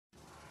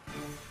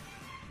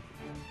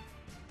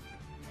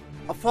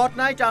A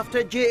fortnight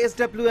after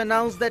JSW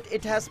announced that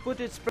it has put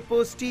its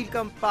proposed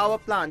steel-cum-power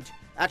plant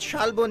at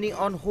Salboni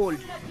on hold,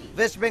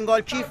 West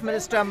Bengal Chief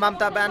Minister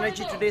Mamata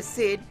Banerjee today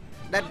said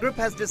that group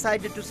has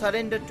decided to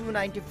surrender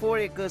 294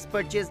 acres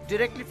purchased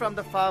directly from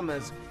the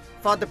farmers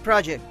for the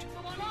project.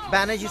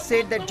 Banerjee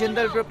said that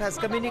Jindal Group has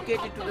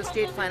communicated to the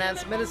State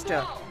Finance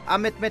Minister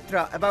Amit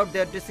Mitra about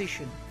their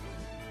decision.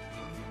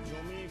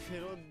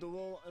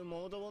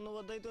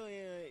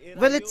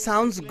 Well, it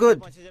sounds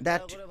good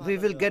that we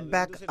will get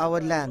back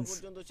our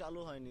lands.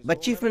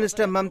 But Chief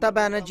Minister Mamata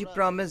Banerjee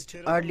promised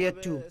earlier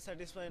too,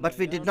 but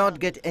we did not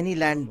get any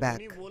land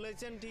back.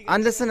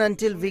 Unless and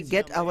until we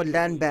get our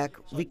land back,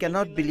 we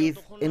cannot believe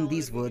in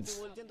these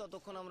words.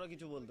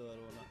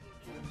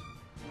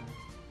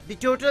 The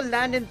total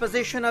land in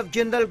possession of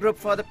Jindal Group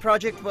for the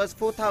project was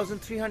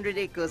 4,300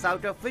 acres,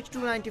 out of which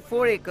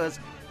 294 acres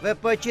were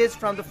purchased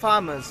from the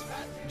farmers.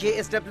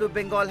 JSW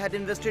Bengal had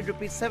invested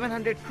Rs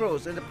 700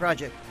 crores in the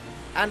project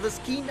and was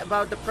keen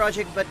about the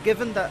project, but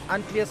given the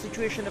unclear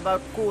situation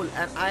about coal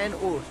and iron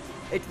ore,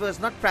 it was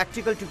not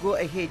practical to go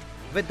ahead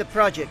with the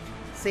project,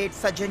 said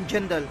Sajjan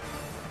Jindal,